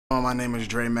My name is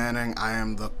Dre Manning. I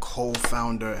am the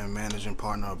co-founder and managing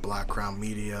partner of Black Crown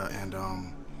Media, and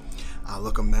I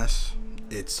look a mess.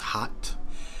 It's hot,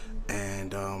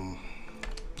 and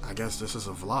I guess this is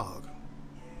a vlog.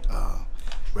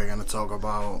 We're gonna talk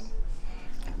about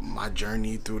my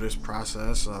journey through this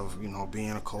process of,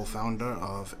 being a co-founder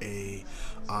of a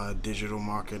digital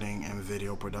marketing and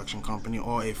video production company,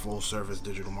 or a full-service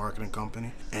digital marketing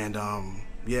company, and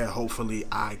yeah, hopefully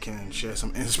I can share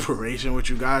some inspiration with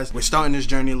you guys. We're starting this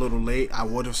journey a little late. I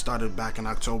would have started back in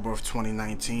October of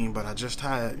 2019, but I just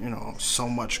had, so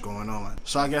much going on.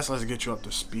 So I guess let's get you up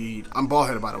to speed. I'm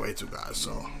bald-headed, by the way, too, guys.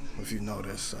 So if you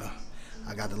notice,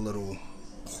 I got a little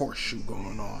horseshoe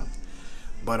going on.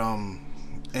 But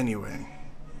anyway,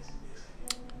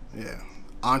 yeah,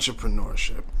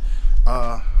 entrepreneurship.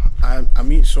 I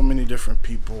meet so many different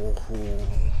people who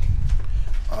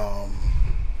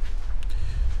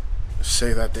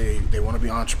say that they want to be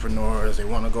entrepreneurs, they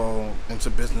want to go into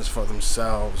business for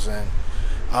themselves, and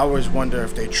I always wonder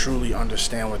if they truly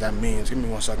understand what that means. Give me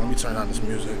 1 second, let me turn on this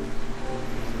music.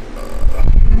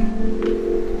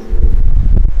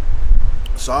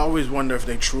 So I always wonder if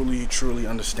they truly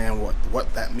understand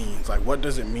what that means. Like, what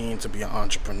does it mean to be an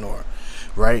entrepreneur,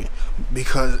 right?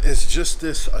 Because it's just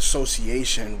this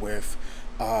association with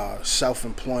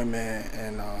self-employment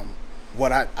and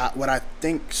what I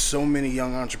think so many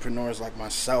young entrepreneurs like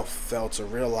myself fail to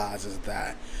realize is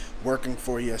that working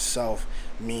for yourself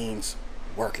means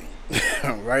working,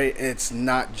 right? It's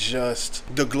not just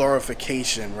the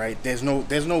glorification, right? There's no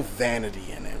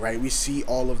vanity in it, right? We see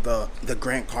all of the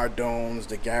Grant Cardones,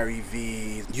 the Gary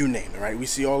V's, you name it, right? We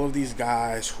see all of these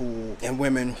guys who and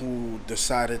women who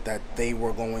decided that they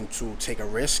were going to take a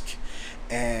risk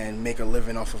and make a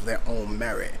living off of their own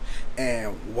merit.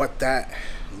 And what that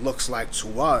looks like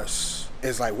to us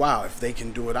is like, wow, if they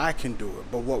can do it, I can do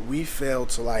it. But what we fail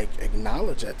to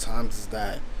acknowledge at times is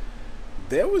that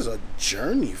there was a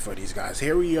journey for these guys.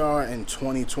 Here we are in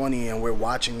 2020, and we're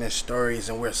watching their stories,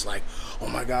 and we're just like, oh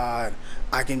my God,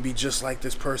 I can be just like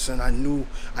this person. I knew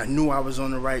I was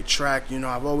on the right track.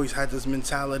 I've always had this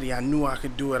mentality. I knew I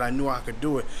could do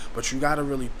it. But you got to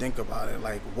really think about it.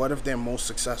 Like, what if their most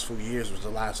successful years was the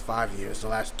last 5 years, the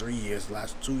last 3 years, the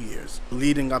last 2 years?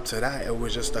 Leading up to that, it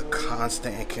was just a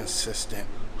constant and consistent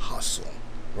hustle,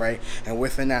 right? And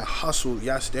within that hustle,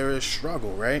 yes, there is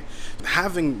struggle, right?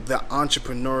 Having the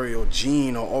entrepreneurial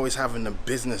gene or always having the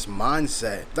business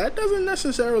mindset, that doesn't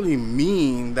necessarily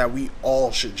mean that we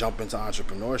all should jump into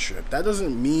entrepreneurship. That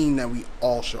doesn't mean that we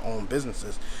all should own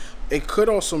businesses. It could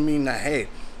also mean that, hey,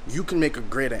 you can make a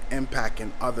greater impact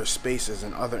in other spaces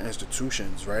and other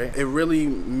institutions, right? It really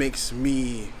makes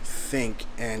me think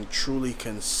and truly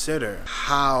consider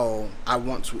how I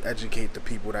want to educate the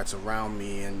people that's around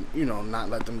me, and not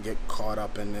let them get caught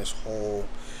up in this whole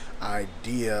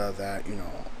idea that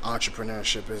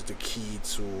entrepreneurship is the key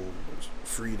to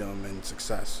freedom and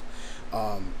success.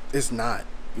 It's not.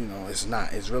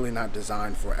 It's really not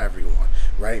designed for everyone,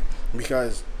 right?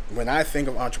 Because when I think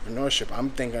of entrepreneurship, I'm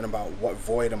thinking about what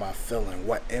void am I filling?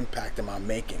 What impact am I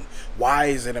making? Why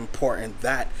is it important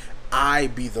that I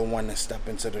be the one to step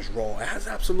into this role? It has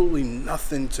absolutely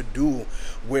nothing to do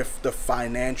with the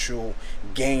financial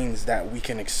gains that we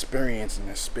can experience in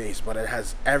this space, but it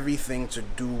has everything to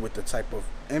do with the type of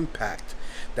impact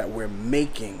that we're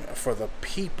making for the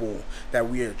people that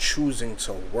we are choosing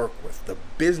to work with, the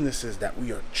businesses that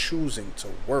we are choosing to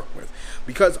work with.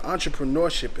 Because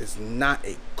entrepreneurship is not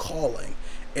a calling,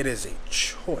 it is a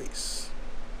choice.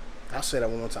 I'll say that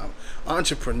one more time.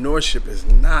 Entrepreneurship is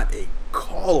not a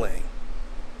calling,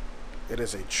 it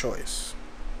is a choice.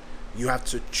 You have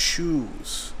to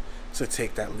choose to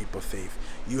take that leap of faith.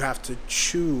 You have to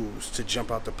choose to jump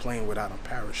out the plane without a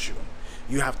parachute.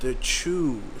 You have to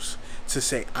choose to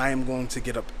say, I am going to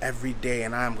get up every day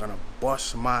and I am going to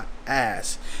bust my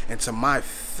ass until my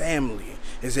family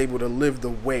is able to live the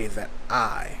way that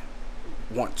I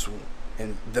want to,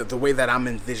 and the way that I'm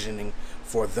envisioning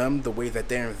for them, the way that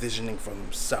they're envisioning for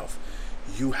themselves.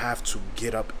 You have to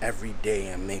get up every day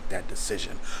and make that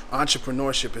decision.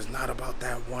 Entrepreneurship is not about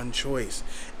that one choice.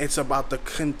 It's about the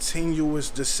continuous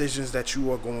decisions that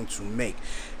you are going to make.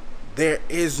 There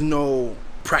is no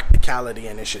practicality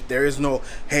in this shit. There is no,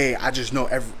 hey, I just know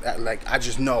I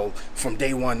just know from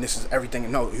day one this is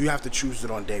everything. No, you have to choose it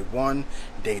on day 1,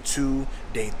 day 2,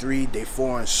 day 3, day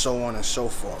 4, and so on and so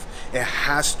forth. It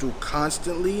has to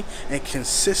constantly and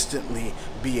consistently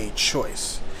be a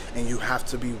choice, and you have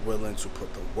to be willing to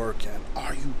put the work in.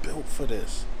 Are you built for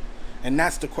this? And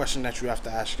that's the question that you have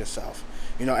to ask yourself.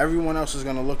 Everyone else is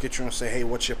going to look at you and say, hey,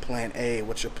 what's your plan A?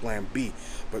 What's your plan B?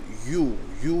 But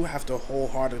you have to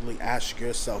wholeheartedly ask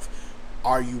yourself,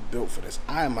 Are you built for this?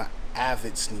 I am an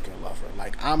avid sneaker lover.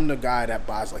 Like, I'm the guy that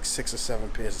buys like 6 or 7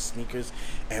 pairs of sneakers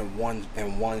and one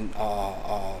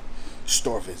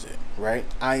store visit, right?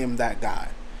 I am that guy.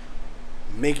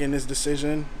 Making this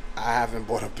decision, I haven't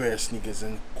bought a pair of sneakers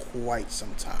in quite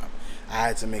some time. I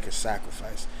had to make a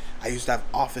sacrifice. I used to have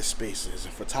office spaces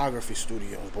and photography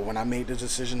studios, but when I made the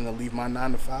decision to leave my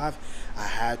 9 to 5, I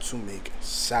had to make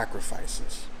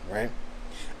sacrifices, right?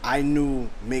 I knew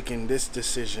making this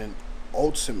decision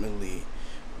ultimately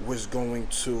was going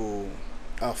to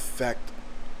affect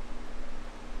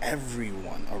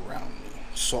everyone around me.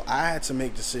 So I had to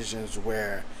make decisions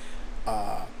where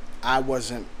I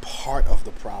wasn't part of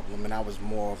the problem and I was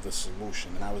more of the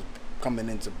solution, and I was coming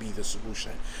in to be the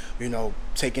solution. You know,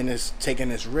 taking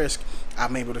this risk,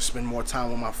 I'm able to spend more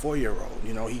time with my 4-year-old.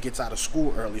 You know, he gets out of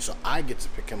school early, so I get to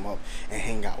pick him up and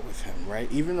hang out with him,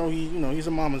 right? Even though he's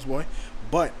a mama's boy,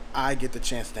 but I get the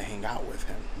chance to hang out with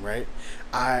him, right?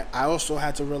 I also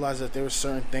had to realize that there were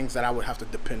certain things that I would have to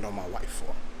depend on my wife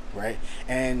for, right?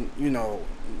 And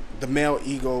the male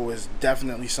ego is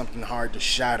definitely something hard to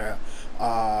shatter,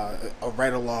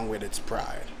 right along with its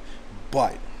pride.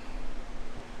 But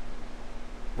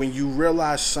when you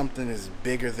realize something is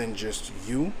bigger than just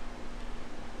you,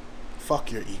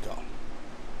 fuck your ego.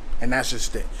 And that's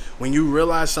just it. When you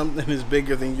realize something is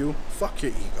bigger than you, fuck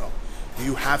your ego.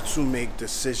 You have to make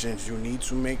decisions. You need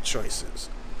to make choices.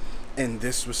 And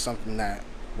this was something that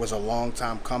was a long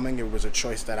time coming. It was a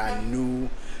choice that I knew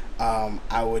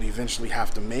I would eventually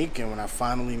have to make. And when I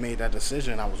finally made that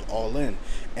decision, I was all in.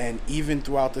 And even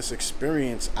throughout this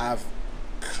experience, I've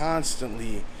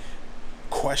constantly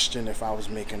questioned if I was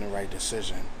making the right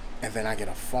decision. And then I get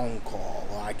a phone call,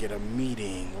 or I get a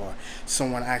meeting, or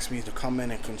someone asks me to come in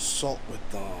and consult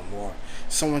with them, or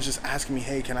someone's just asking me,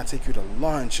 hey, can I take you to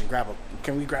lunch and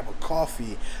can we grab a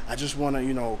coffee? I just want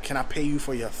to, can I pay you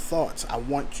for your thoughts? I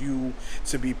want you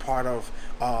to be part of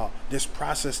this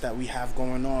process that we have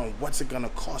going on. What's it going to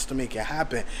cost to make it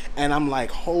happen? And I'm like,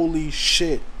 holy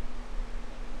shit,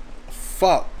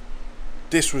 fuck,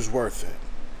 this was worth it.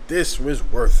 This was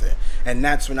worth it. And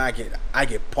that's when I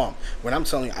get pumped. When I'm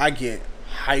telling you, I get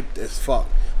hyped as fuck,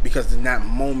 because in that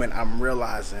moment I'm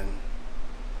realizing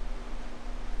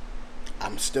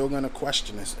I'm still gonna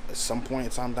question this at some point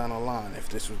in time down the line if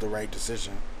this was the right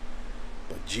decision.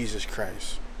 But Jesus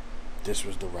Christ, this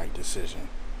was the right decision.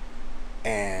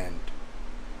 And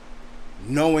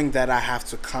knowing that I have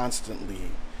to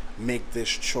constantly make this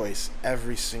choice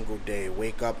every single day,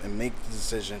 wake up and make the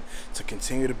decision to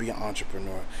continue to be an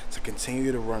entrepreneur, to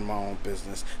continue to run my own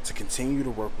business, to continue to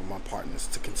work with my partners,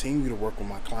 to continue to work with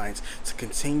my clients, to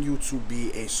continue to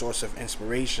be a source of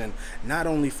inspiration, not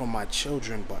only for my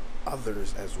children, but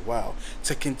others as well,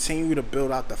 to continue to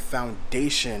build out the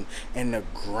foundation and the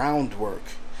groundwork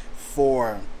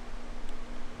for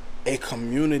a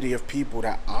community of people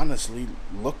that honestly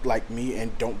look like me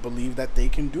and don't believe that they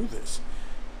can do this.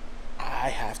 I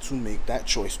have to make that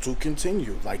choice to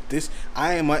continue. Like this,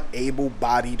 I am an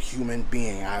able-bodied human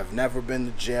being. I've never been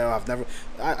to jail.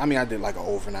 I did like an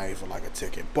overnight for like a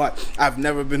ticket, but I've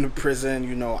never been to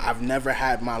prison. I've never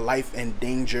had my life in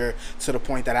danger to the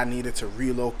point that I needed to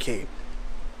relocate.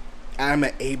 I'm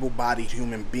an able-bodied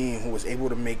human being who was able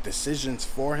to make decisions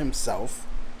for himself,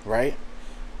 right?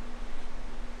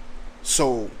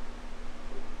 So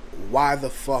why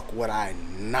the fuck would I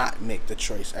not make the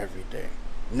choice every day?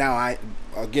 Now,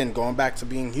 again, going back to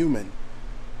being human,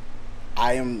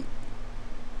 I am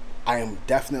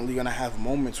definitely going to have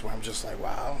moments where I'm just like,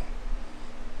 wow,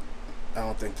 I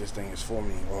don't think this thing is for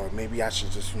me. Or maybe I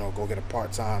should just, go get a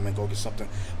part-time and go get something.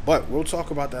 But we'll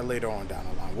talk about that later on down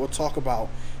the line. We'll talk about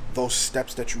those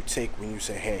steps that you take when you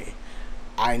say, hey,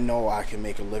 I know I can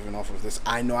make a living off of this.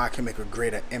 I know I can make a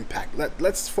greater impact.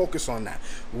 Let's focus on that.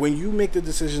 When you make the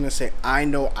decision to say, I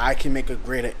know I can make a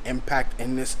greater impact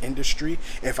in this industry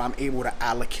if I'm able to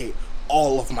allocate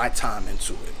all of my time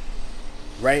into it,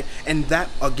 right? And that,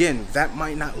 again, that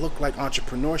might not look like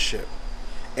entrepreneurship.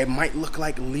 It might look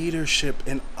like leadership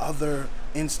in other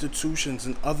institutions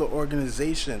and other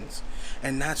organizations.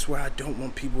 And that's where I don't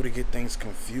want people to get things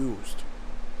confused,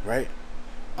 right?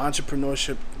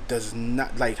 Entrepreneurship does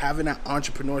not, like having that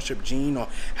entrepreneurship gene or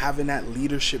having that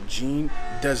leadership gene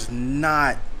does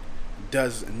not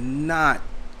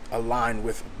align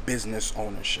with business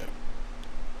ownership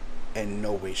in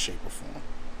no way, shape, or form.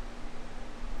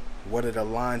 What it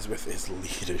aligns with is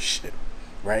leadership,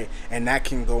 right? And that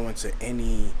can go into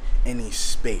any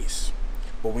space.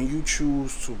 But when you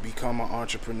choose to become an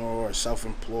entrepreneur or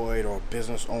self-employed or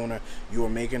business owner, you are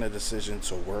making a decision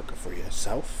to work for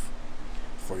yourself,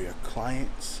 for your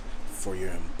clients, for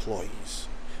your employees,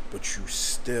 but you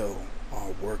still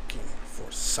are working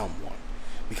for someone.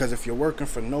 Because if you're working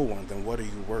for no one, then what are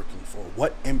you working for?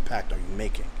 What impact are you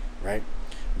making, right?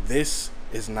 This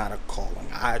is not a calling.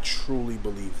 I truly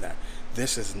believe that.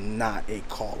 This is not a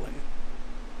calling.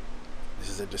 This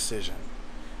is a decision.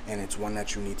 And it's one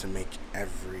that you need to make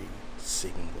every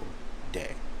single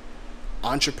day.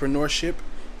 Entrepreneurship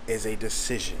is a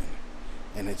decision,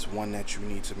 and it's one that you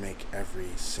need to make every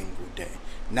single day.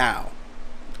 Now,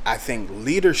 I think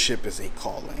leadership is a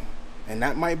calling, and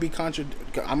that might be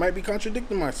I might be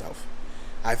contradicting myself.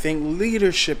 I think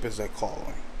leadership is a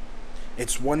calling.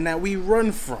 It's one that we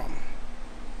run from,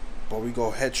 but we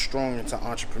go headstrong into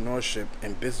entrepreneurship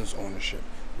and business ownership.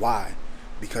 Why?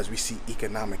 Because we see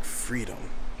economic freedom.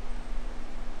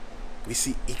 We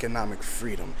see economic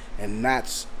freedom, and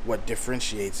that's what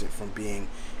differentiates it from being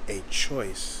a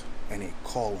choice and a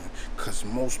calling, because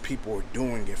most people are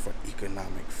doing it for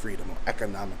economic freedom or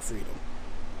economic freedom,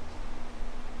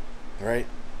 right?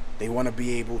 They want to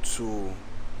be able to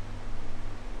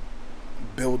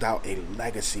build out a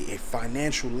legacy, a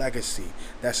financial legacy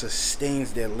that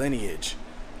sustains their lineage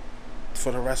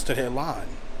for the rest of their line,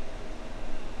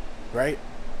 right?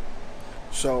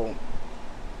 So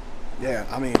yeah,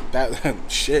 I mean that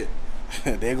shit.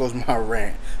 There goes my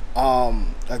rant.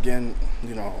 Again,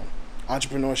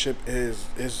 entrepreneurship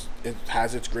it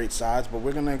has its great sides, but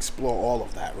we're gonna explore all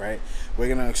of that, right? We're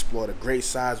gonna explore the great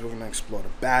sides. We're gonna explore the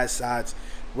bad sides.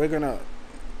 We're gonna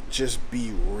just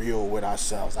be real with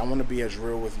ourselves. I want to be as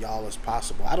real with y'all as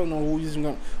possible. I don't know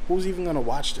who's even gonna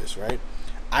watch this, right?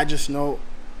 I just know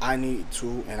I need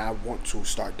to, and I want to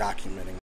start documenting